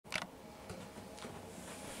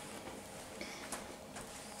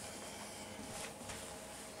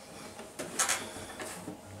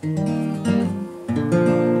There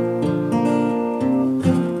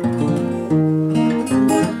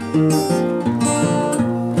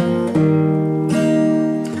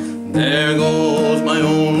goes my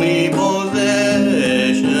only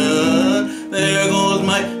possession, there goes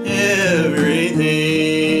my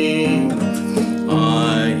everything.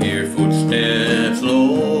 I hear footsteps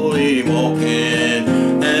slowly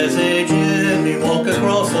walking as they gently walk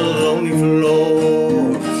across the lonely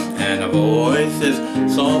floor, and a voice is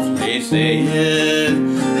softly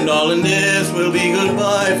saying, darling, this will be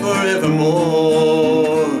goodbye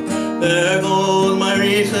forevermore. There goes my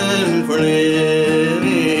reason for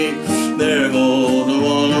living, there goes the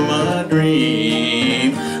one of my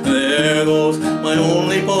dream, there goes my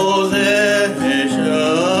only possession,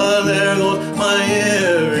 there goes my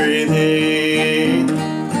everything.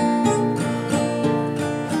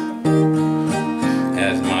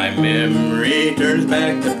 As my memory turns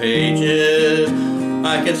back the pages,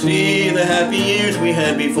 I can see the happy years we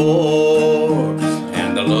had before,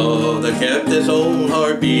 and the love that kept this old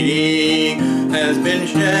heart beating has been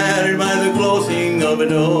shattered by the closing of a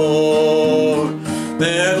door.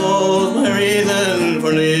 There goes my reason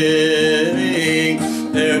for living,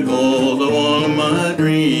 there goes the one of my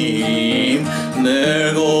dream,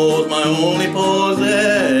 there goes my only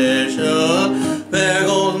possession, there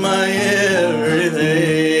goes my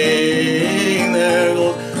everything, there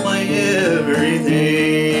goes my everything.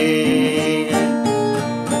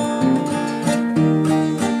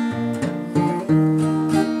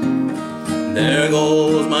 There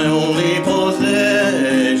goes my only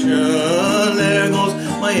possession, there goes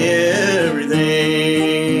my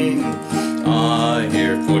everything. I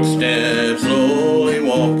hear footsteps slowly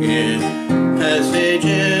walking as they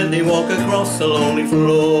gently walk across the lonely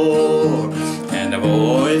floor, and a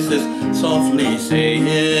voice is softly saying,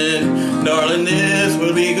 darling, this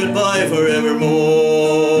will be goodbye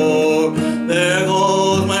forevermore. There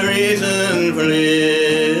goes my reason for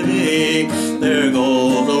living, there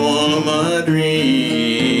goes the one of my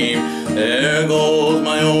dream, there goes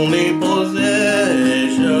my only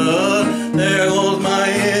possession, there goes my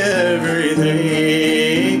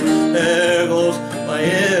everything, there goes my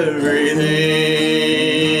everything.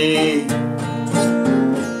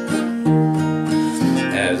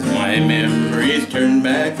 As my memories turn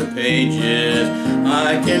back the pages,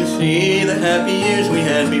 I can see the happy years we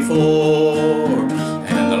had before,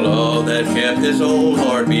 and the love that kept this old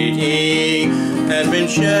heart beating has been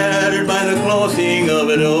shattered by the closing of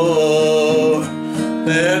a door.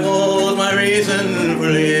 There goes my reason for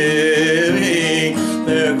living,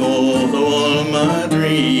 there goes the one of my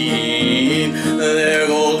dream, there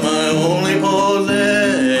goes my only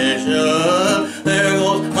possession, there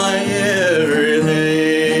goes my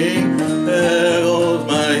everything, there goes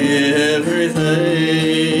my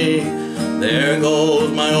everything, there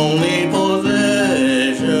goes my only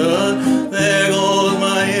possession, there goes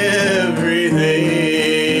my everything,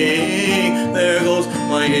 there goes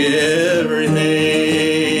my everything.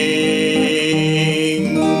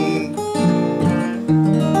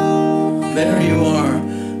 There you are.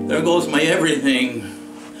 There goes my everything.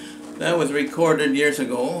 That was recorded years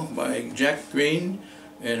ago by Jack Green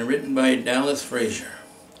and written by Dallas Frazier.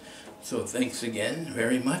 So thanks again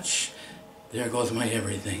very much. There goes my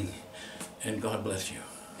everything. And God bless you.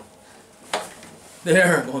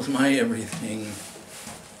 There goes my everything.